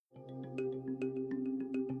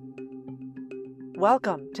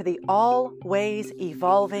Welcome to the Always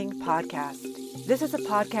Evolving podcast. This is a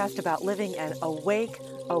podcast about living an awake,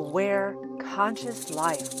 aware, conscious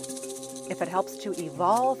life. If it helps to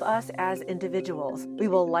evolve us as individuals, we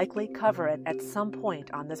will likely cover it at some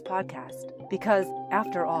point on this podcast. Because,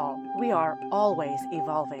 after all, we are always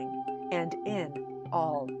evolving, and in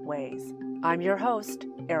all ways. I'm your host,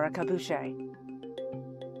 Erica Boucher.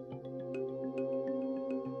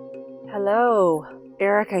 Hello,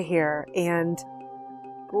 Erica here, and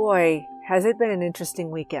boy, has it been an interesting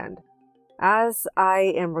weekend. As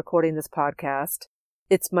I am recording this podcast,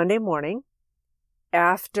 it's Monday morning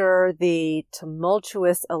after the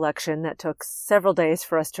tumultuous election that took several days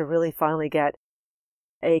for us to really finally get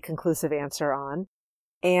a conclusive answer on.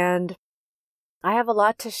 And I have a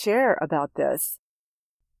lot to share about this.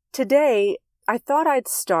 Today, I thought I'd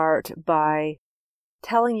start by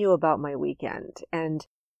telling you about my weekend. And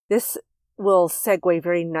this will segue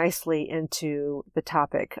very nicely into the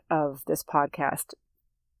topic of this podcast,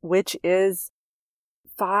 which is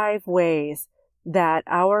 5 ways that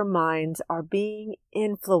our minds are being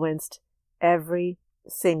influenced every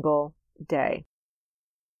single day.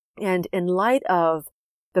 And in light of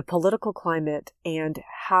the political climate and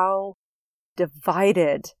how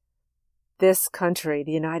divided this country,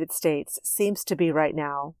 the United States, seems to be right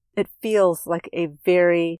now, it feels like a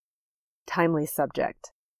very timely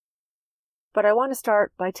subject. But I want to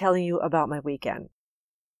start by telling you about my weekend.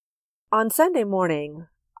 On Sunday morning,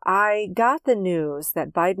 I got the news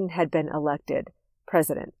that Biden had been elected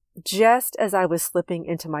president just as I was slipping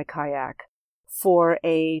into my kayak for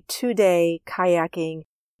a 2-day kayaking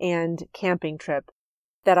and camping trip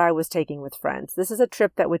that I was taking with friends. This is a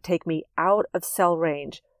trip that would take me out of cell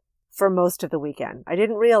range for most of the weekend. I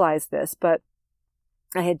didn't realize this, but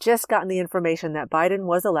I had just gotten the information that Biden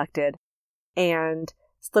was elected and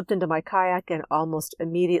slipped into my kayak and almost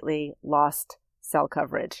immediately lost cell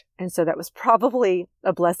coverage. And so that was probably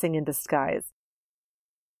a blessing in disguise.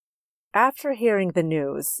 After hearing the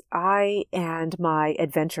news, I and my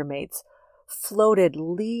adventure mates floated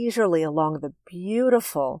leisurely along the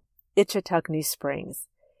beautiful Ichetucknee Springs,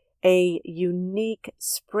 a unique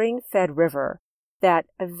spring-fed river that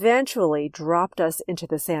eventually dropped us into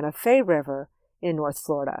the Santa Fe River in North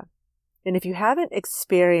Florida. And if you haven't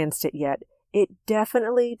experienced it yet, it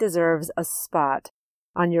definitely deserves a spot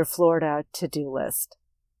on your Florida to-do list.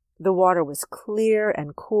 The water was clear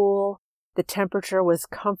and cool, the temperature was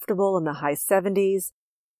comfortable in the high 70s,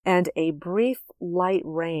 and a brief light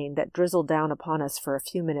rain that drizzled down upon us for a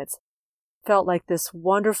few minutes felt like this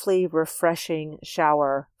wonderfully refreshing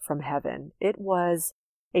shower from heaven. It was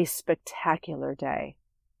a spectacular day.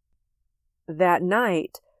 That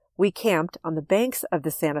night, we camped on the banks of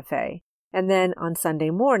the Santa Fe, and then on Sunday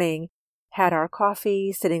morning, had our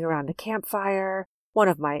coffee sitting around a campfire, one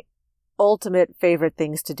of my ultimate favorite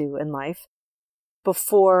things to do in life,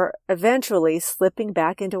 before eventually slipping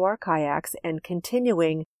back into our kayaks and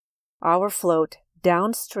continuing our float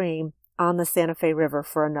downstream on the Santa Fe River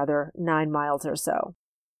for another 9 miles or so.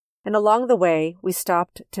 And along the way, we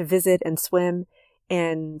stopped to visit and swim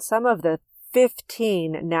in some of the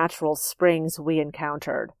 15 natural springs we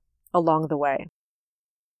encountered along the way.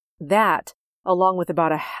 That, along with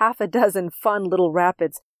about a half a dozen fun little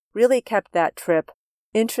rapids, really kept that trip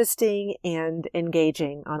interesting and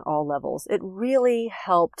engaging on all levels. It really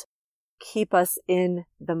helped keep us in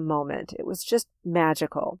the moment. It was just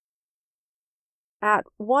magical. At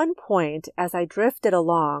one point, as I drifted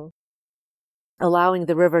along, allowing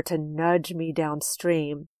the river to nudge me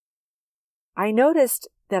downstream, I noticed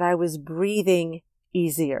that I was breathing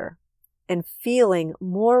easier and feeling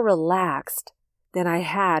more relaxed than I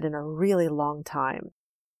had in a really long time.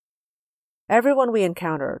 Everyone we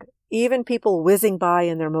encountered, even people whizzing by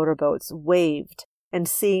in their motorboats, waved and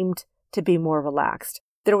seemed to be more relaxed.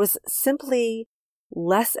 There was simply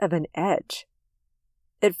less of an edge.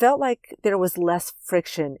 It felt like there was less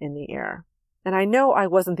friction in the air. And I know I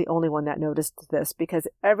wasn't the only one that noticed this because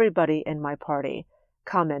everybody in my party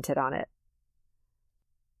commented on it.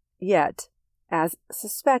 Yet, as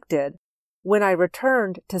suspected, when I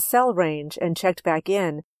returned to cell range and checked back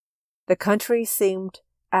in, the country seemed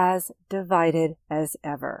as divided as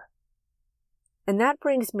ever. And that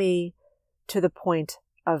brings me to the point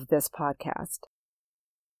of this podcast.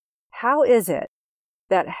 How is it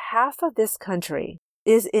that half of this country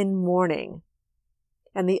is in mourning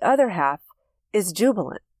and the other half is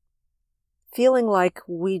jubilant, feeling like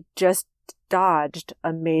we just dodged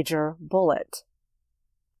a major bullet?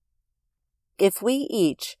 If we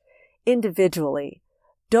each individually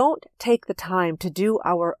don't take the time to do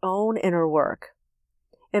our own inner work,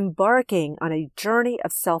 embarking on a journey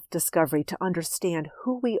of self-discovery to understand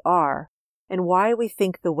who we are and why we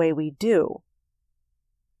think the way we do,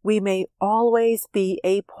 we may always be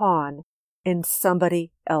a pawn in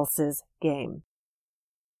somebody else's game.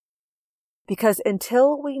 Because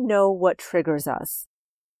until we know what triggers us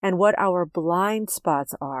and what our blind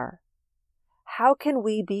spots are, how can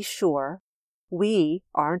we be sure we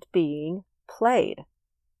aren't being played?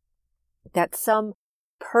 That some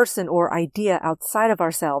person or idea outside of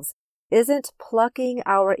ourselves isn't plucking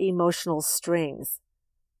our emotional strings,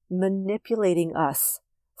 manipulating us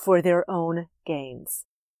for their own gains.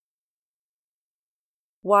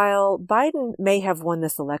 While Biden may have won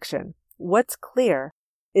this election, what's clear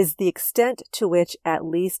is the extent to which at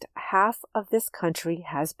least half of this country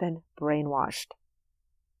has been brainwashed.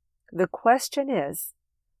 The question is,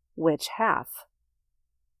 which half?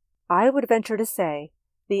 I would venture to say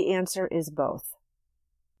the answer is both.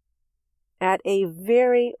 At a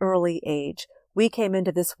very early age, we came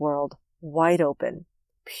into this world wide open,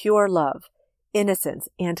 pure love, innocence,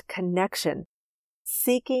 and connection,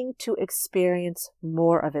 seeking to experience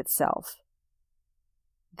more of itself.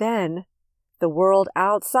 Then, the world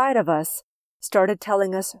outside of us started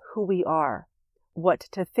telling us who we are, what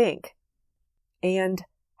to think, and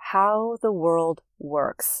how the world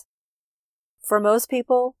works. For most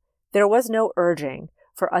people, there was no urging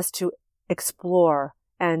for us to explore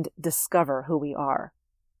and discover who we are.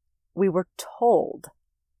 We were told.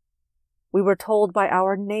 We were told by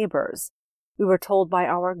our neighbors. We were told by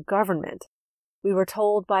our government. We were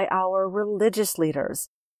told by our religious leaders,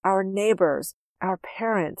 our neighbors, our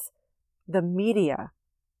parents, the media.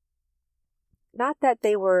 Not that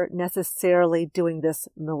they were necessarily doing this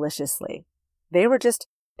maliciously. They were just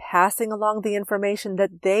passing along the information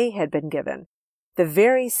that they had been given, the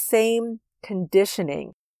very same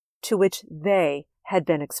conditioning to which they had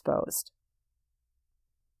been exposed.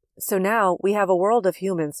 So now we have a world of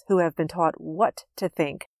humans who have been taught what to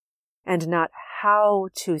think and not how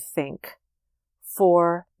to think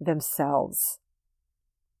for themselves.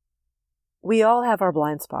 We all have our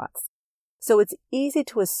blind spots, so it's easy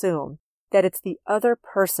to assume that it's the other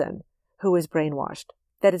person who is brainwashed,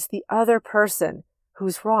 that it's the other person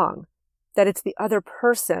who's wrong, that it's the other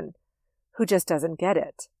person who just doesn't get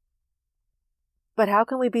it. But how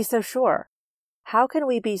can we be so sure? How can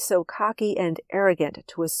we be so cocky and arrogant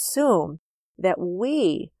to assume that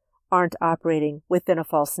we aren't operating within a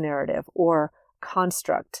false narrative or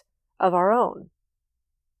construct of our own?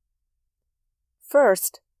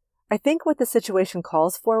 First, I think what the situation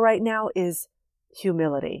calls for right now is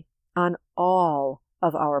humility on all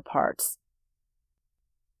of our parts.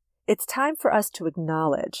 It's time for us to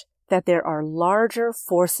acknowledge that there are larger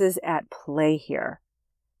forces at play here,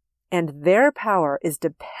 and their power is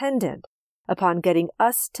dependent upon getting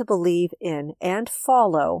us to believe in and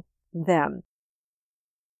follow them.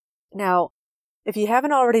 Now, if you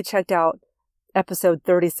haven't already checked out episode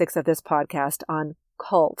 36 of this podcast on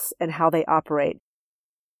cults and how they operate,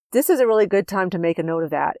 this is a really good time to make a note of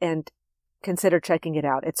that and consider checking it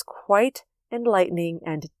out. It's quite enlightening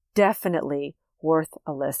and definitely worth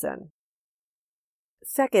a listen.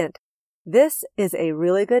 Second, this is a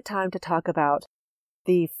really good time to talk about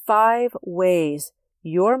the 5 ways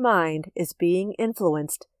your mind is being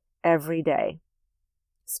influenced every day,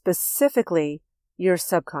 specifically your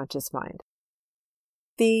subconscious mind.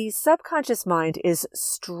 The subconscious mind is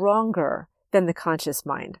stronger than the conscious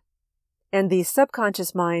mind, and the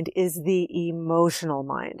subconscious mind is the emotional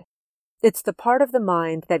mind. It's the part of the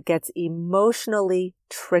mind that gets emotionally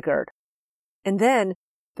triggered. And then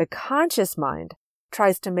the conscious mind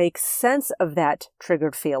tries to make sense of that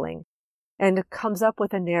triggered feeling and comes up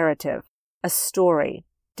with a narrative, a story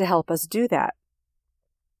to help us do that.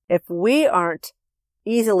 If we aren't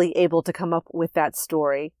easily able to come up with that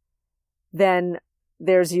story, then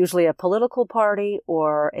there's usually a political party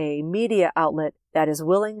or a media outlet that is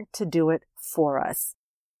willing to do it for us.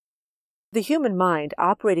 The human mind,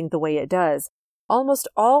 operating the way it does, almost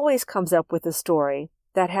always comes up with a story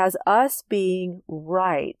that has us being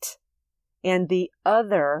right and the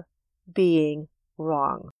other being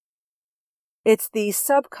wrong. It's the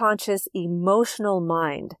subconscious emotional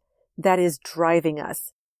mind that is driving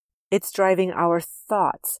us. It's driving our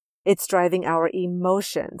thoughts. It's driving our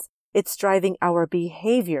emotions. It's driving our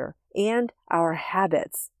behavior and our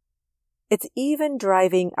habits. It's even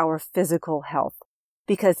driving our physical health,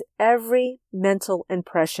 because every mental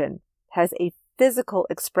impression has a physical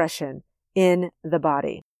expression in the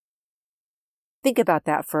body. Think about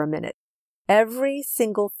that for a minute. Every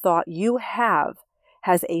single thought you have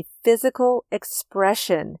has a physical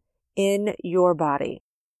expression in your body.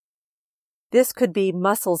 This could be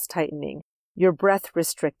muscles tightening, your breath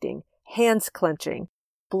restricting, hands clenching,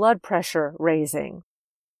 blood pressure raising.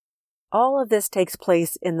 All of this takes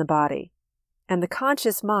place in the body, and the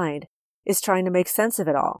conscious mind is trying to make sense of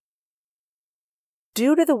it all.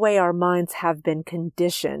 Due to the way our minds have been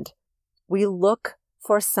conditioned, we look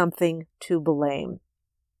for something to blame.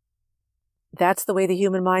 That's the way the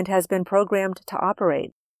human mind has been programmed to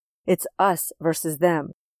operate. It's us versus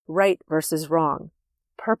them, right versus wrong,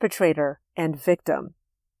 perpetrator and victim.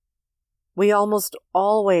 We almost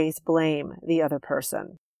always blame the other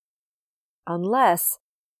person. Unless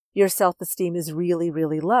your self-esteem is really,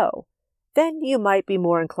 really low, then you might be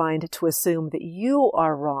more inclined to assume that you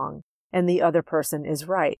are wrong and the other person is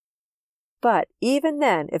right. But even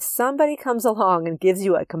then, if somebody comes along and gives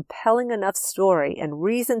you a compelling enough story and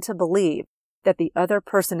reason to believe that the other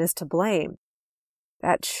person is to blame,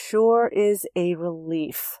 that sure is a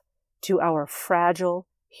relief to our fragile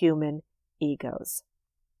human egos.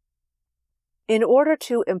 In order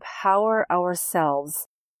to empower ourselves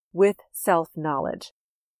with self-knowledge,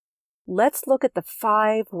 let's look at the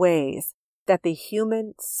 5 ways that the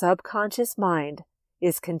human subconscious mind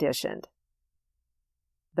is conditioned.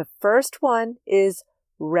 The first one is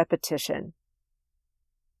repetition.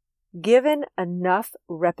 Given enough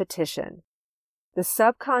repetition, the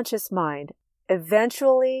subconscious mind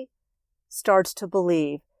eventually starts to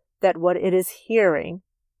believe that what it is hearing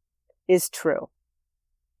is true.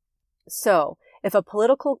 So, if a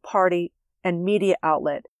political party and media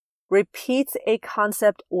outlet repeats a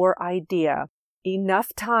concept or idea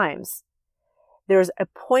enough times, there's a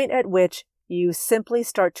point at which you simply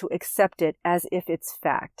start to accept it as if it's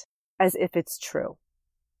fact, as if it's true.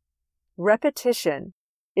 Repetition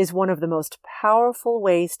is one of the most powerful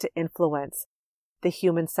ways to influence the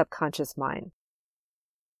human subconscious mind.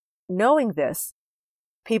 Knowing this,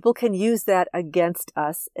 people can use that against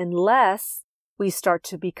us unless we start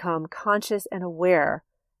to become conscious and aware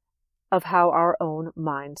of how our own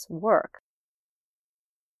minds work.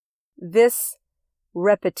 This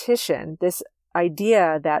repetition, this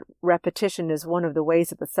idea that repetition is one of the ways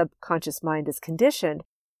that the subconscious mind is conditioned,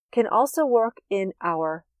 can also work in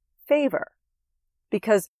our favor.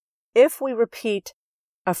 Because if we repeat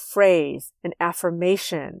a phrase, an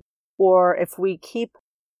affirmation, or if we keep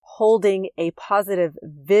holding a positive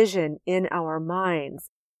vision in our minds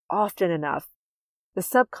often enough, the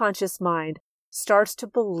subconscious mind starts to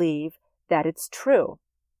believe that it's true.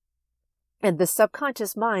 And the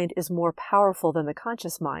subconscious mind is more powerful than the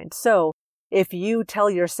conscious mind. So if you tell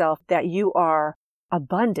yourself that you are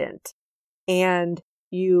abundant and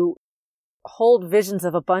you hold visions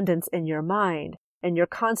of abundance in your mind and you're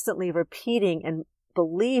constantly repeating and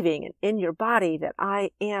believing in your body that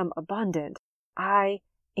I am abundant, I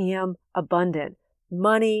am abundant.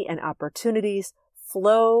 Money and opportunities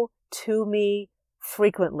flow to me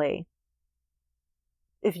frequently.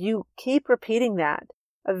 If you keep repeating that,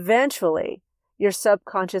 eventually your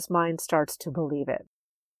subconscious mind starts to believe it.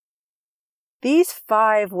 These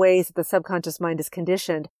 5 ways that the subconscious mind is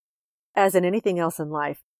conditioned, as in anything else in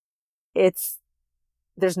life,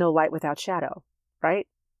 there's no light without shadow, right?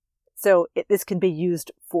 So this can be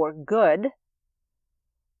used for good,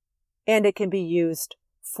 and it can be used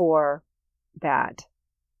for bad.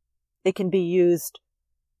 It can be used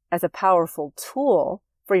as a powerful tool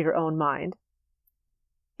for your own mind,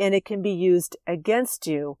 and it can be used against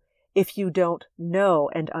you if you don't know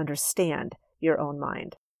and understand your own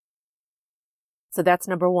mind. So that's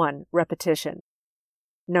number 1, repetition.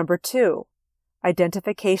 Number 2,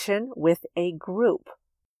 identification with a group.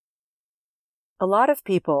 A lot of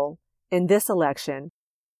people in this election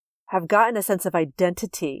have gotten a sense of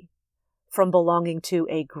identity from belonging to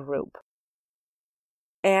a group.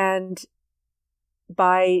 And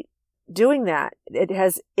by doing that, it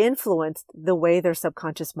has influenced the way their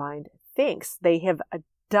subconscious mind thinks. They have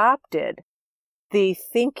adopted the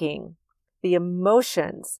thinking, the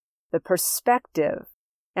emotions, the perspective,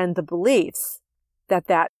 and the beliefs that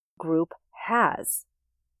that group has.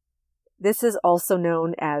 This is also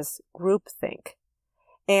known as groupthink,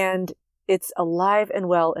 and it's alive and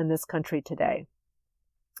well in this country today.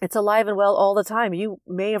 It's alive and well all the time. You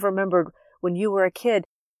may have remembered when you were a kid,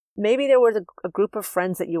 maybe there was a group of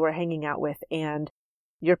friends that you were hanging out with, and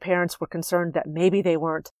your parents were concerned that maybe they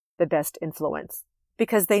weren't the best influence,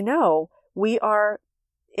 because they know we are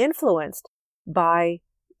influenced by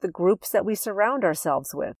the groups that we surround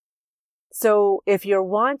ourselves with. So if you're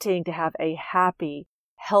wanting to have a happy,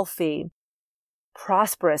 healthy,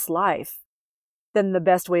 prosperous life, then the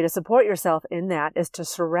best way to support yourself in that is to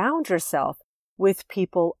surround yourself with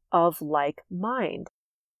people of like mind.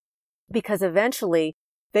 Because eventually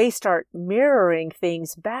they start mirroring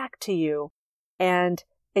things back to you, and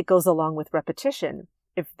it goes along with repetition.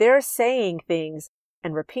 If they're saying things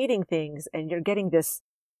and repeating things and you're getting this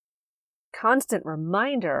constant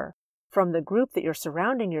reminder from the group that you're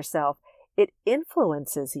surrounding yourself, it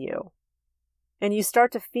influences you. And you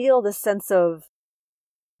start to feel this sense of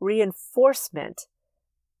reinforcement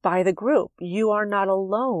by the group. You are not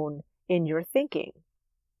alone in your thinking.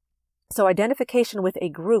 So identification with a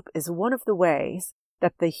group is one of the ways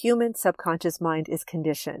that the human subconscious mind is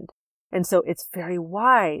conditioned. And so it's very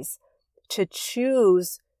wise to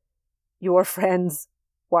choose your friends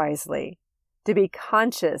wisely, to be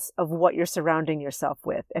conscious of what you're surrounding yourself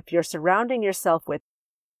with. If you're surrounding yourself with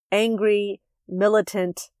angry,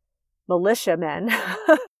 militant militiamen,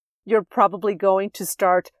 you're probably going to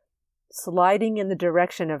start sliding in the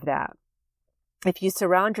direction of that. If you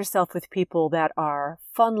surround yourself with people that are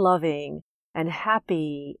fun-loving and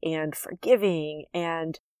happy and forgiving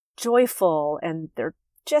and joyful, and they're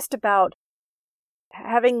just about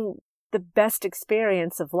having the best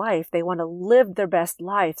experience of life, they want to live their best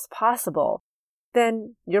lives possible,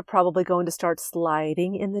 then you're probably going to start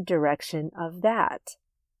sliding in the direction of that.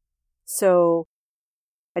 So,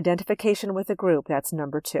 identification with a group, that's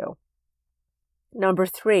number 2. Number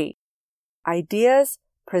 3, ideas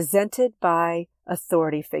presented by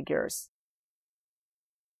authority figures.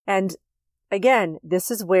 And again,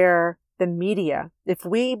 this is where the media, if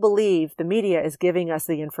we believe the media is giving us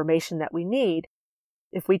the information that we need,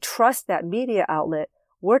 if we trust that media outlet,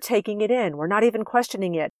 we're taking it in. We're not even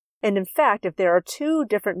questioning it. And in fact, if there are 2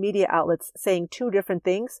 different media outlets saying 2 different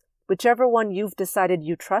things, whichever one you've decided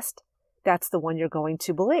you trust, that's the one you're going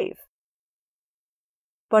to believe.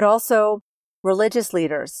 But also religious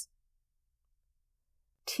leaders,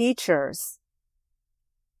 teachers,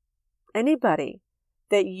 anybody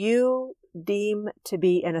that you deem to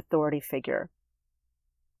be an authority figure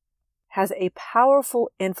has a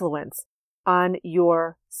powerful influence on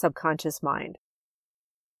your subconscious mind.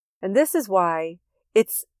 And this is why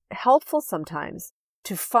it's helpful sometimes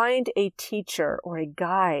to find a teacher or a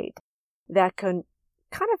guide that can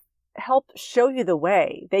kind of help show you the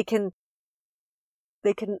way. They can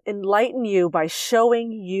enlighten you by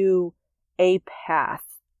showing you a path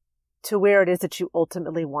to where it is that you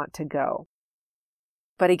ultimately want to go.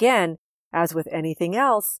 But again, as with anything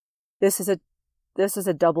else, this is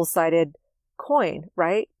a double-sided coin,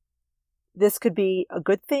 right? This could be a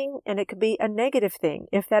good thing and it could be a negative thing.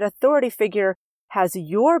 If that authority figure has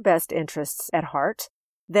your best interests at heart,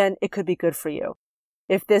 then it could be good for you.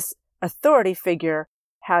 If this authority figure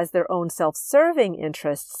has their own self-serving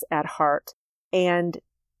interests at heart and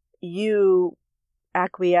you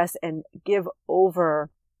acquiesce and give over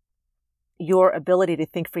your ability to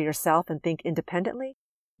think for yourself and think independently,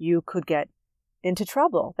 you could get into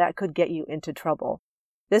trouble. That could get you into trouble.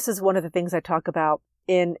 This is one of the things I talk about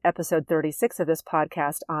in episode 36 of this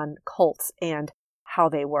podcast on cults and how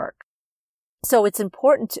they work. So it's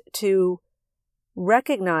important to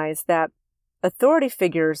recognize that authority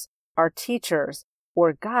figures are teachers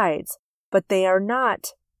or guides, but they are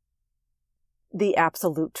not the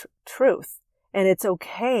absolute truth. And it's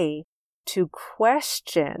okay to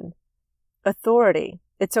question authority.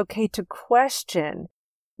 It's okay to question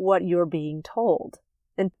what you're being told.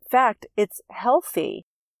 In fact, it's healthy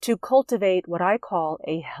to cultivate what I call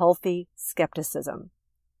a healthy skepticism.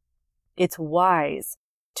 It's wise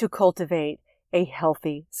to cultivate a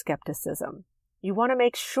healthy skepticism. You want to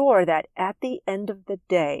make sure that at the end of the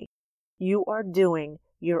day, you are doing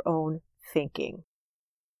your own thinking.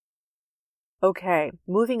 Okay,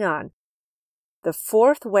 moving on. The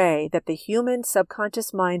 4th way that the human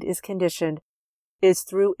subconscious mind is conditioned is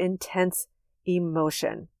through intense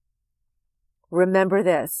emotion. Remember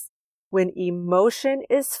this. When emotion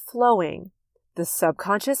is flowing, the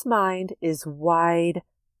subconscious mind is wide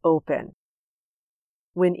open.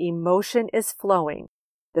 When emotion is flowing,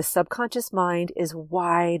 the subconscious mind is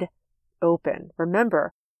wide open.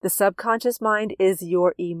 Remember, the subconscious mind is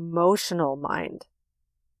your emotional mind.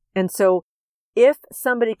 And so if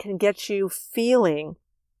somebody can get you feeling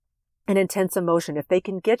an intense emotion, if they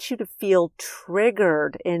can get you to feel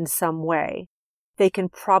triggered in some way, they can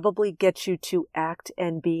probably get you to act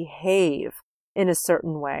and behave in a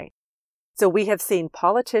certain way. So we have seen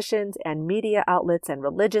politicians and media outlets and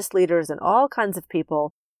religious leaders and all kinds of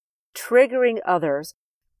people triggering others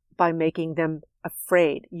by making them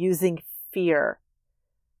afraid, using fear,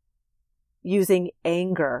 using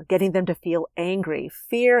anger, getting them to feel angry.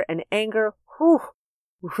 Fear and anger,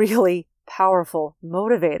 really powerful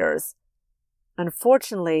motivators.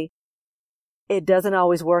 Unfortunately, it doesn't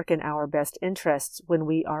always work in our best interests when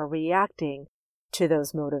we are reacting to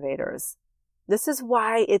those motivators. This is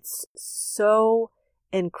why it's so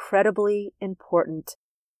incredibly important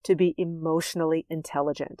to be emotionally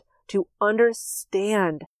intelligent, to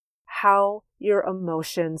understand how your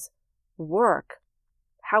emotions work,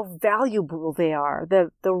 how valuable they are,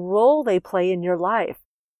 the role they play in your life.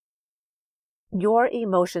 Your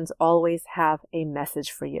emotions always have a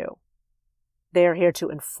message for you. They are here to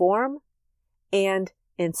inform and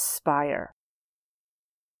inspire.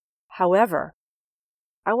 However,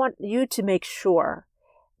 I want you to make sure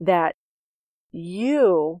that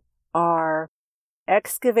you are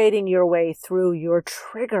excavating your way through your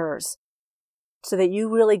triggers so that you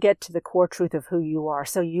really get to the core truth of who you are,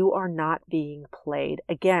 so you are not being played.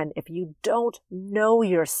 Again, if you don't know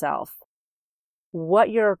yourself, what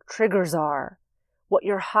your triggers are, what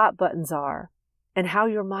your hot buttons are, and how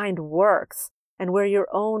your mind works, and where your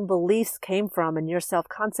own beliefs came from and your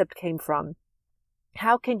self-concept came from,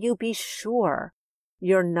 how can you be sure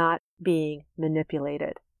you're not being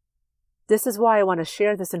manipulated? This is why I want to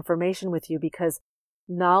share this information with you, because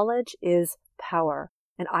knowledge is power.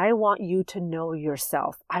 And I want you to know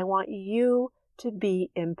yourself. I want you to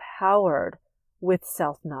be empowered with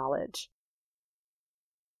self-knowledge.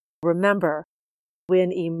 Remember,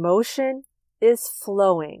 when emotion is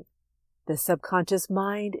flowing, the subconscious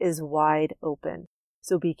mind is wide open.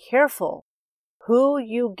 So be careful who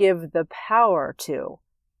you give the power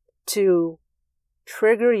to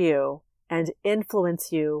trigger you and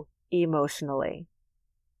influence you emotionally.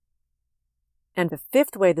 And the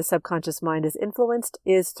fifth way the subconscious mind is influenced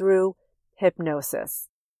is through hypnosis.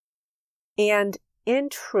 And in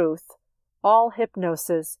truth, all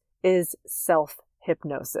hypnosis is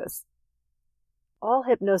self-hypnosis. All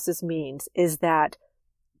hypnosis means is that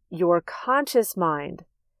your conscious mind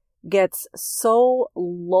gets so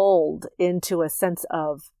lulled into a sense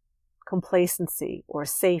of complacency or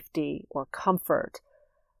safety or comfort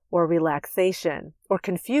or relaxation or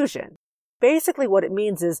confusion. Basically what it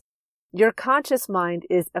means is your conscious mind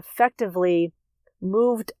is effectively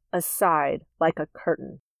moved aside like a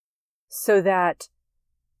curtain so that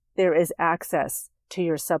there is access to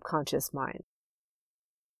your subconscious mind.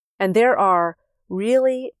 And there are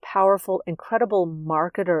really powerful, incredible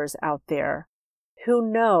marketers out there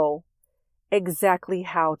who know exactly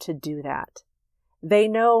how to do that. They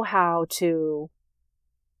know how to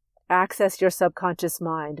access your subconscious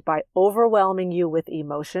mind by overwhelming you with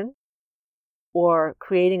emotion or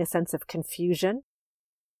creating a sense of confusion.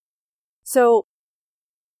 So,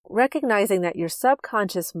 recognizing that your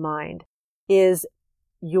subconscious mind is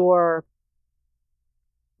your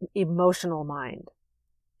emotional mind.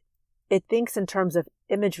 It thinks in terms of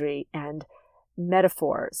imagery and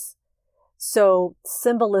metaphors. So,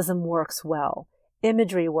 symbolism works well.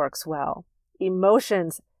 Imagery works well.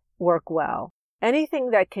 Emotions work well.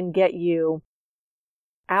 Anything that can get you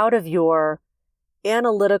out of your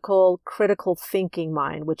analytical, critical thinking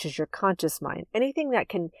mind, which is your conscious mind, anything that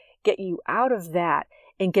can get you out of that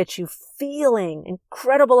and get you feeling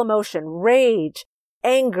incredible emotion, rage,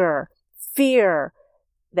 anger, fear,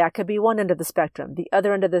 that could be one end of the spectrum. The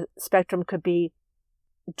other end of the spectrum could be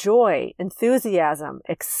joy, enthusiasm,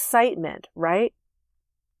 excitement, right?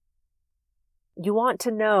 You want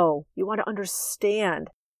to know, you want to understand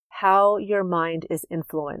how your mind is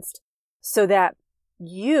influenced so that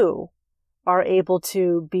you are able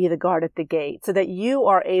to be the guard at the gate, so that you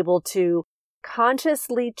are able to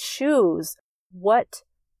consciously choose what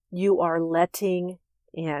you are letting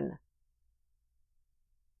in.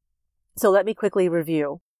 So let me quickly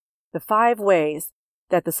review the 5 ways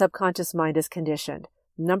that the subconscious mind is conditioned.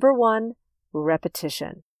 Number 1,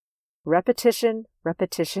 repetition. Repetition,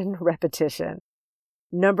 repetition, repetition.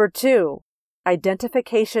 Number 2,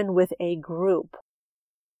 identification with a group.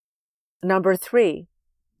 Number 3,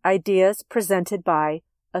 ideas presented by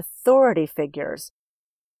authority figures.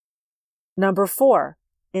 Number 4,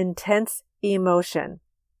 intense emotion.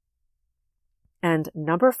 And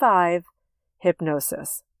number 5,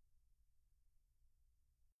 hypnosis.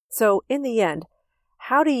 So in the end,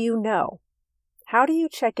 how do you know? How do you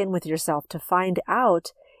check in with yourself to find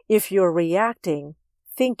out if you're reacting,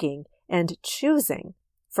 thinking, and choosing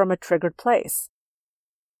from a triggered place?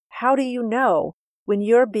 How do you know when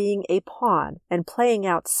you're being a pawn and playing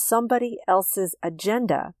out somebody else's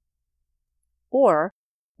agenda? Or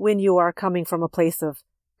when you are coming from a place of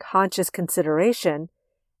conscious consideration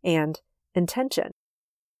and intention?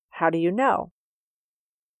 How do you know?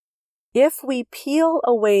 If we peel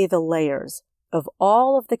away the layers of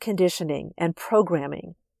all of the conditioning and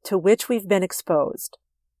programming to which we've been exposed,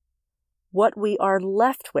 what we are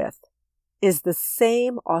left with is the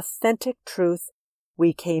same authentic truth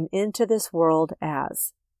we came into this world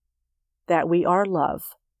as. That we are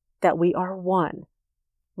love, that we are one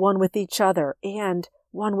with each other and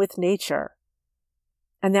one with nature,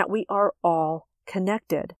 and that we are all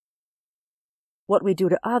connected. What we do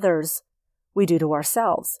to others, we do to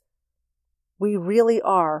ourselves. We really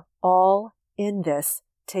are all in this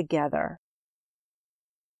together.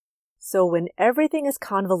 So when everything is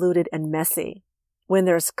convoluted and messy, when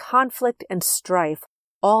there's conflict and strife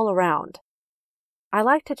all around, I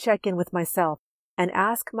like to check in with myself and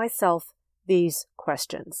ask myself these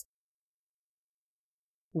questions.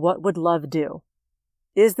 What would love do?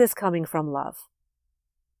 Is this coming from love?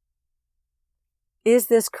 Is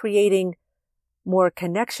this creating more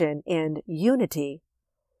connection and unity?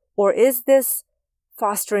 Or is this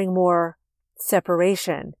fostering more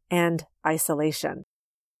separation and isolation?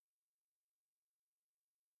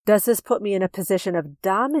 Does this put me in a position of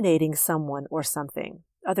dominating someone or something,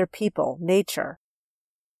 other people, nature?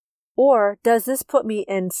 Or does this put me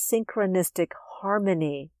in synchronistic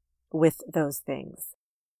harmony with those things?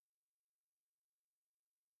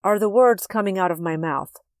 Are the words coming out of my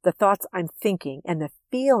mouth, the thoughts I'm thinking, and the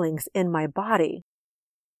feelings in my body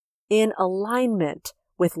in alignment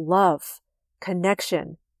with love,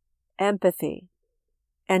 connection, empathy,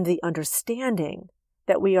 and the understanding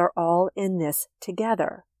that we are all in this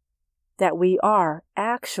together, that we are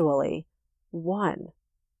actually one?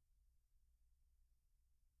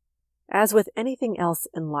 As with anything else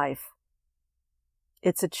in life,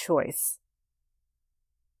 it's a choice.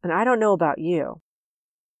 And I don't know about you,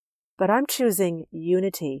 but I'm choosing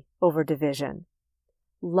unity over division,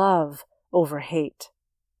 love over hate,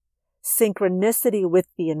 synchronicity with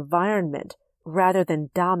the environment rather than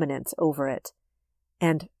dominance over it,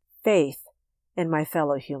 and faith in my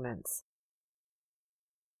fellow humans.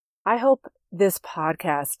 I hope this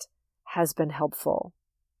podcast has been helpful.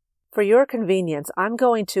 For your convenience, I'm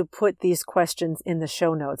going to put these questions in the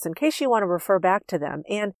show notes in case you want to refer back to them,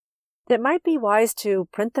 and it might be wise to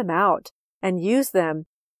print them out and use them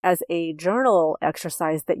as a journal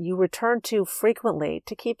exercise that you return to frequently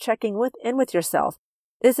to keep checking in with yourself.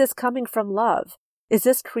 Is this coming from love? Is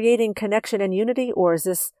this creating connection and unity, or is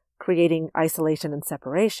this creating isolation and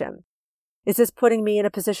separation? Is this putting me in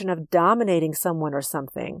a position of dominating someone or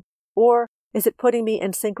something? Or is it putting me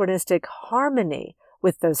in synchronistic harmony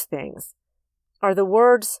with those things? Are the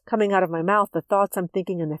words coming out of my mouth, the thoughts I'm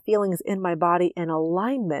thinking, and the feelings in my body in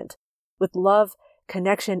alignment with love,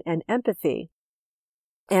 connection, and empathy,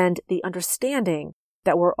 and the understanding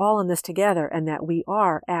that we're all in this together and that we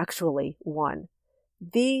are actually one?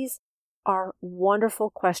 These are wonderful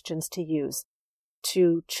questions to use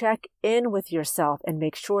to check in with yourself and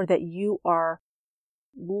make sure that you are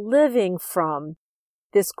living from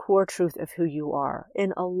this core truth of who you are,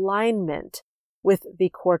 in alignment with the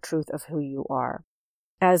core truth of who you are.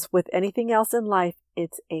 As with anything else in life,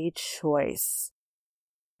 it's a choice.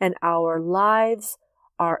 And our lives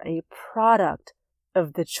are a product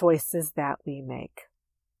of the choices that we make.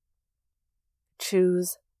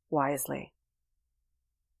 Choose wisely.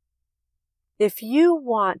 If you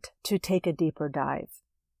want to take a deeper dive,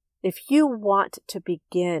 if you want to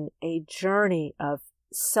begin a journey of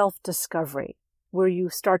self-discovery, where you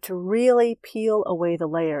start to really peel away the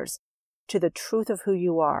layers to the truth of who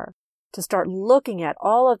you are, to start looking at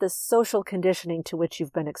all of the social conditioning to which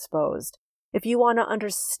you've been exposed, if you want to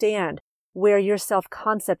understand where your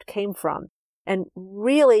self-concept came from and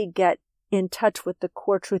really get in touch with the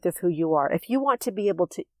core truth of who you are, if you want to be able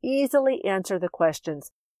to easily answer the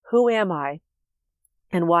questions, who am I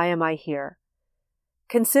and why am I here?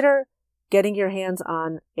 Consider getting your hands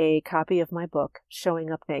on a copy of my book,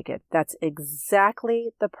 Showing Up Naked. That's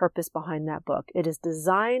exactly the purpose behind that book. It is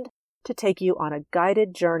designed to take you on a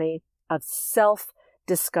guided journey of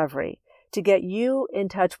self-discovery, to get you in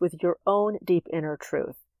touch with your own deep inner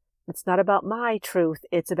truth. It's not about my truth,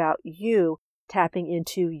 it's about you tapping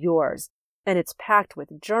into yours. And it's packed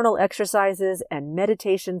with journal exercises and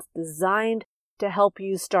meditations designed to help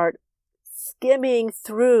you start skimming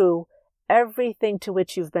through everything to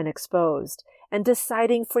which you've been exposed and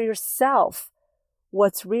deciding for yourself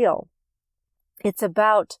what's real. It's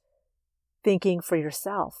about thinking for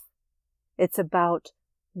yourself. It's about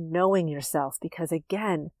knowing yourself, because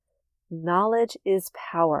again, knowledge is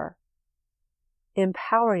power.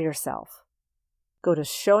 Empower yourself. Go to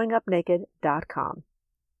showingupnaked.com.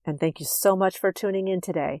 And thank you so much for tuning in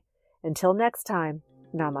today. Until next time,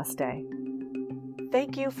 namaste.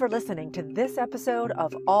 Thank you for listening to this episode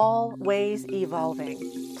of Always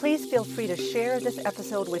Evolving. Please feel free to share this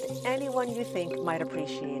episode with anyone you think might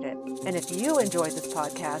appreciate it. And if you enjoyed this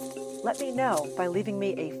podcast, let me know by leaving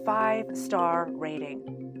me a 5-star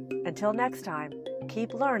rating. Until next time,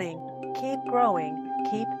 keep learning, keep growing,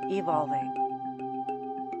 keep evolving.